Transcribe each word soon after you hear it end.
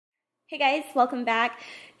Hey guys, welcome back.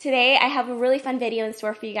 Today I have a really fun video in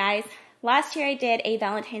store for you guys. Last year I did a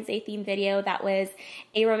Valentine's Day themed video that was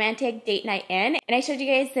a romantic date night in, and I showed you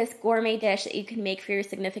guys this gourmet dish that you can make for your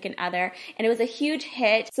significant other, and it was a huge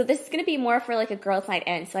hit. So this is going to be more for like a girls night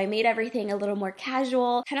in. So I made everything a little more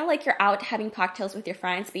casual, kind of like you're out having cocktails with your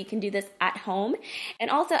friends, but you can do this at home.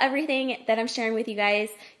 And also everything that I'm sharing with you guys,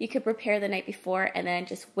 you could prepare the night before and then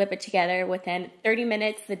just whip it together within 30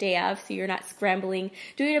 minutes the day of, so you're not scrambling,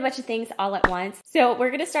 doing a bunch of things all at once. So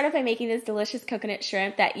we're going to start off by making this delicious coconut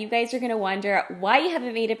shrimp that you guys are going to wonder why you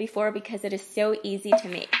haven't made it before, because it is so easy to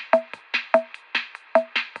make.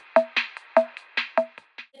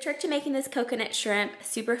 The trick to making this coconut shrimp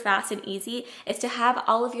super fast and easy is to have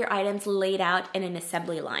all of your items laid out in an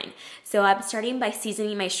assembly line. So I'm starting by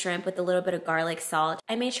seasoning my shrimp with a little bit of garlic salt.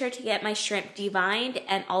 I made sure to get my shrimp devined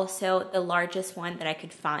and also the largest one that I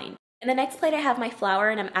could find. In the next plate I have my flour,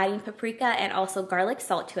 and I'm adding paprika and also garlic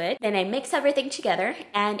salt to it. Then I mix everything together,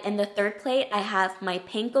 and in the third plate I have my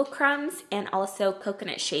panko crumbs and also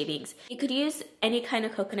coconut shavings. You could use any kind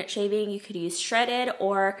of coconut shaving. You could use shredded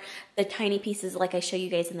or the tiny pieces like I show you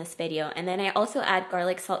guys in this video. And then I also add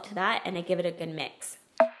garlic salt to that, and I give it a good mix.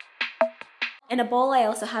 In a bowl, I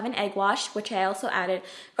also have an egg wash, which I also added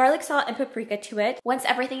garlic salt and paprika to it. Once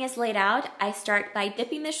everything is laid out, I start by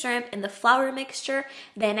dipping the shrimp in the flour mixture,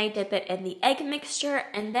 then I dip it in the egg mixture,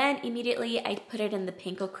 and then immediately I put it in the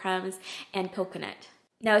panko crumbs and coconut.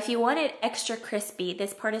 Now, if you want it extra crispy,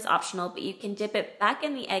 this part is optional, but you can dip it back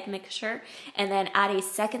in the egg mixture and then add a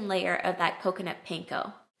second layer of that coconut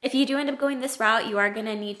panko. If you do end up going this route, you are going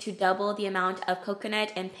to need to double the amount of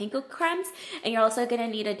coconut and panko crumbs, and you're also going to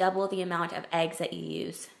need to double the amount of eggs that you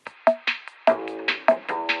use.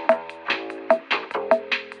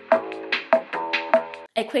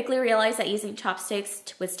 I quickly realized that using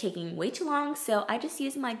chopsticks was taking way too long, so I just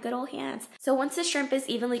used my good old hands. So once the shrimp is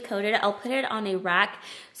evenly coated, I'll put it on a rack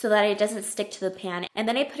so that it doesn't stick to the pan, and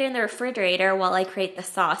then I put it in the refrigerator while I create the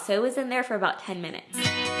sauce. So it was in there for about 10 minutes.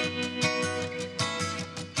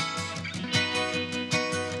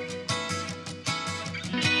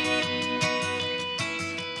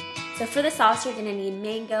 So for the sauce, you're gonna need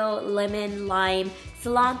mango, lemon, lime,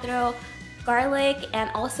 cilantro, garlic, and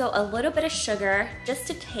also a little bit of sugar just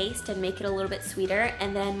to taste and make it a little bit sweeter.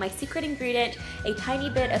 And then my secret ingredient, a tiny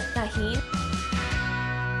bit of tahini.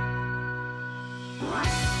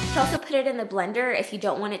 You can also put it in the blender if you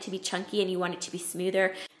don't want it to be chunky and you want it to be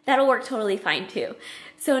smoother. That'll work totally fine too.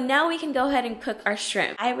 So now we can go ahead and cook our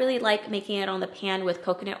shrimp. I really like making it on the pan with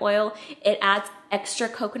coconut oil. It adds extra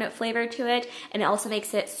coconut flavor to it, and it also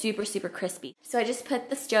makes it super, super crispy. So I just put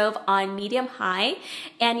the stove on medium high,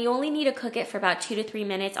 and you only need to cook it for about 2 to 3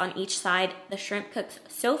 minutes on each side. The shrimp cooks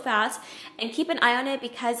so fast, and keep an eye on it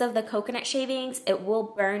because of the coconut shavings. It will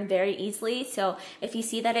burn very easily, so if you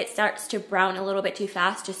see that it starts to brown a little bit too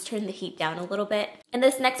fast, just turn the heat down a little bit. And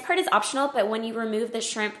this next part is optional, but when you remove the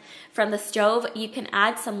shrimp from the stove, you can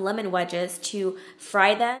add some lemon wedges to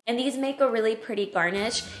fry them, and these make a really pretty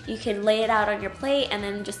garnish. You can lay it out on your plate and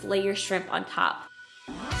then just lay your shrimp on top.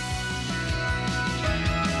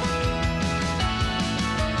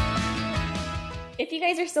 If you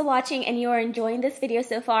guys are still watching and you are enjoying this video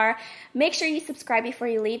so far, make sure you subscribe before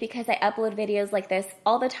you leave, because I upload videos like this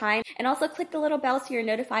all the time. And also click the little bell so you're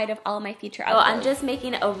notified of all of my future uploads. So I'm just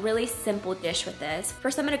making a really simple dish with this.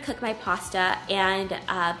 First, I'm gonna cook my pasta, and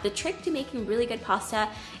the trick to making really good pasta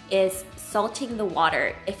is salting the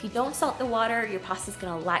water. If you don't salt the water, your pasta's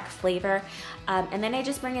gonna lack flavor. And then I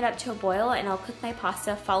just bring it up to a boil, and I'll cook my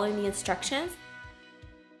pasta following the instructions.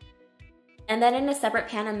 And then in a separate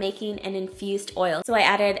pan, I'm making an infused oil. So I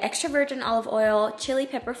added extra virgin olive oil, chili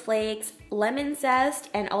pepper flakes, lemon zest,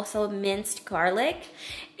 and also minced garlic.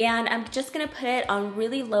 And I'm just gonna put it on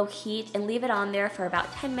really low heat and leave it on there for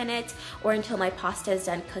about 10 minutes or until my pasta is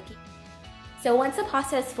done cooking. So once the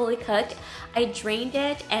pasta is fully cooked, I drained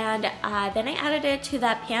it, and then I added it to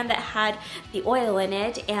that pan that had the oil in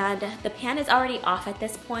it, and the pan is already off at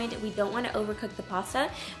this point. We don't want to overcook the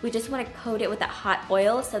pasta. We just want to coat it with that hot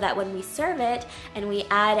oil so that when we serve it and we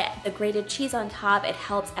add the grated cheese on top, it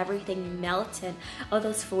helps everything melt and all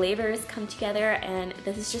those flavors come together. And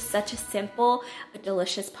this is just such a simple but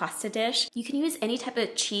delicious pasta dish. You can use any type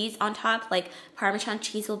of cheese on top, like Parmesan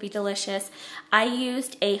cheese will be delicious. I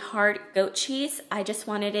used a hard goat cheese. I just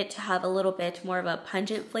wanted it to have a little bit more of a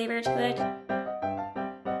pungent flavor to it.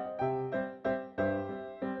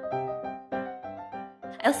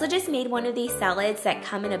 I also just made one of these salads that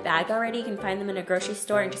come in a bag already. You can find them in a grocery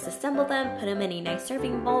store, and just assemble them, put them in a nice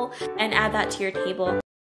serving bowl, and add that to your table.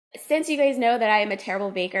 Since you guys know that I am a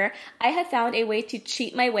terrible baker, I have found a way to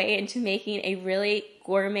cheat my way into making a really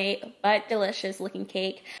gourmet but delicious looking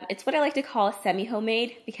cake. It's what I like to call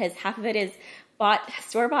semi-homemade because half of it is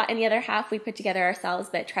store-bought and the other half we put together ourselves,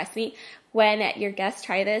 but trust me, when your guests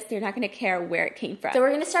try this, they're not going to care where it came from. So we're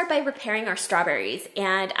going to start by preparing our strawberries,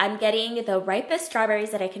 and I'm getting the ripest strawberries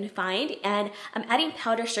that I can find, and I'm adding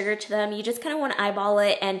powdered sugar to them. You just kind of want to eyeball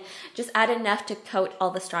it and just add enough to coat all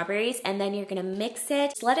the strawberries, and then you're going to mix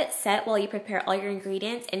it. Just let it set while you prepare all your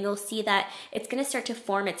ingredients, and you'll see that it's going to start to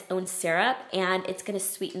form its own syrup, and it's going to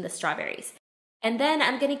sweeten the strawberries. And then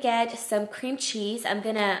I'm gonna get some cream cheese. I'm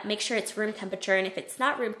gonna make sure it's room temperature, and if it's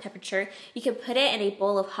not room temperature, you can put it in a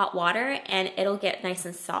bowl of hot water and it'll get nice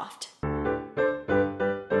and soft.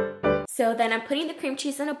 So then I'm putting the cream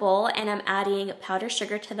cheese in a bowl and I'm adding powdered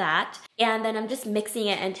sugar to that. And then I'm just mixing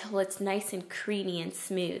it until it's nice and creamy and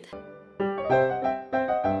smooth.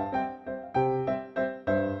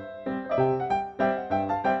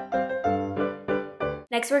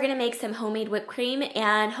 Next, we're gonna make some homemade whipped cream,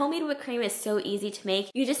 and homemade whipped cream is so easy to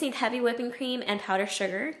make. You just need heavy whipping cream and powdered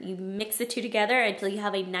sugar. You mix the two together until you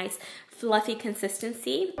have a nice fluffy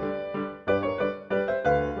consistency. All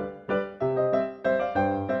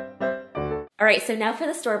right, so now for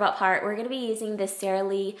the store-bought part, we're gonna be using this Sara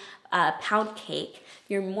Lee pound cake.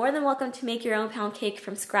 You're more than welcome to make your own pound cake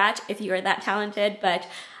from scratch if you are that talented, but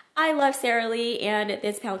I love Sara Lee and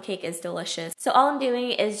this pound cake is delicious. So all I'm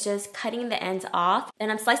doing is just cutting the ends off,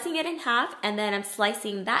 then I'm slicing it in half, and then I'm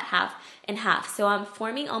slicing that half in half. So I'm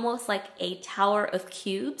forming almost like a tower of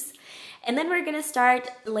cubes. And then we're gonna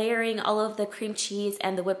start layering all of the cream cheese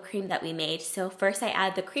and the whipped cream that we made. So first I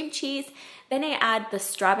add the cream cheese, then I add the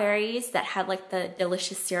strawberries that have like the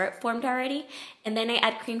delicious syrup formed already, and then I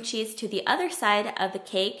add cream cheese to the other side of the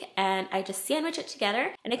cake and I just sandwich it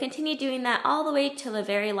together, and I continue doing that all the way to the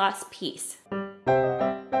very last piece.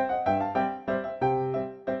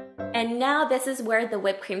 And now this is where the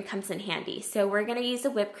whipped cream comes in handy. So we're gonna use the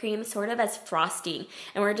whipped cream sort of as frosting,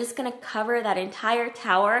 and we're just gonna cover that entire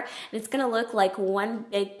tower, and it's gonna look like one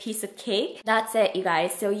big piece of cake. That's it, you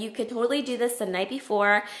guys. So you could totally do this the night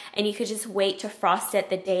before, and you could just wait to frost it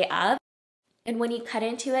the day of. And when you cut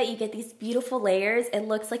into it, you get these beautiful layers. It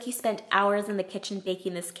looks like you spent hours in the kitchen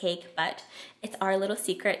baking this cake, but it's our little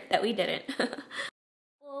secret that we didn't.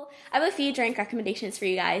 I have a few drink recommendations for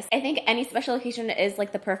you guys. I think any special occasion is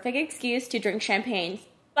like the perfect excuse to drink champagne.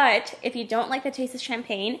 But if you don't like the taste of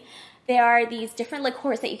champagne, there are these different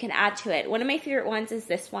liqueurs that you can add to it. One of my favorite ones is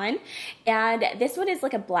this one. And this one is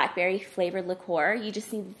like a blackberry flavored liqueur. You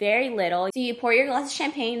just need very little. So you pour your glass of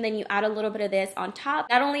champagne, then you add a little bit of this on top.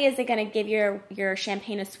 Not only is it gonna give your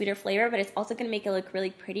champagne a sweeter flavor, but it's also gonna make it look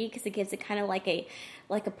really pretty because it gives it kind of like a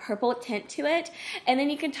purple tint to it. And then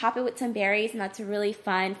you can top it with some berries, and that's a really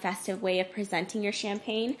fun, festive way of presenting your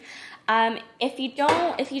champagne.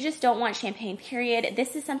 If you just don't want champagne, period,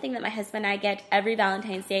 this is something that my husband and I get every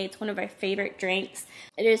Valentine's Day. It's one of our favorite drinks.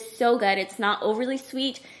 It is so good. It's not overly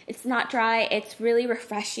sweet. It's not dry. It's really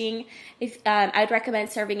refreshing. I'd recommend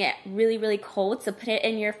serving it really, really cold. So put it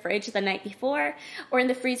in your fridge the night before or in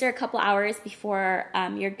the freezer a couple hours before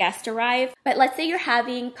your guests arrive. But let's say you're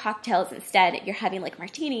having cocktails instead. You're having like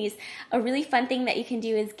martinis. A really fun thing that you can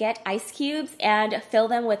do is get ice cubes and fill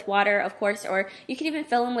them with water, of course, or you can even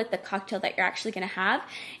fill them with the cocktail that you're actually going to have,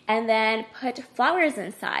 and then put flowers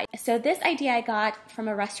inside. So this idea I got from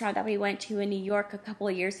a restaurant that we went to in New York a couple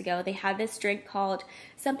of years ago. They had this drink called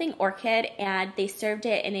something orchid, and they served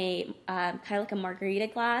it in a kind of like a margarita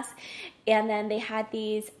glass. And then they had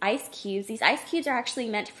these ice cubes. These ice cubes are actually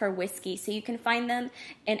meant for whiskey, so you can find them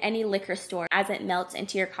in any liquor store. As it melts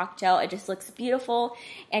into your cocktail, it just looks beautiful,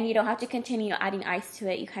 and you don't have to continue adding ice to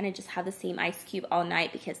it. You kind of just have the same ice cube all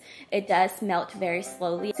night because it does melt very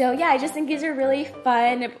slowly. So yeah, I just think these are really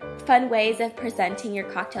fun ways of presenting your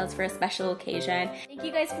cocktails for a special occasion. Thank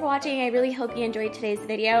you guys for watching. I really hope you enjoyed today's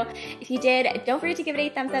video. If you did, don't forget to give it a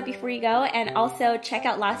thumbs up before you go, and also check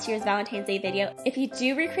out last year's Valentine's Day video. If you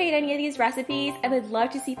do recreate any of these recipes, I would love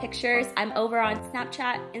to see pictures. I'm over on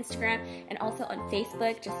Snapchat, Instagram, and also on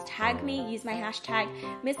Facebook. Just tag me, use my hashtag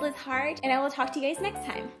MissLizHeart, and I will talk to you guys next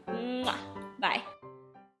time. Mwah. Bye.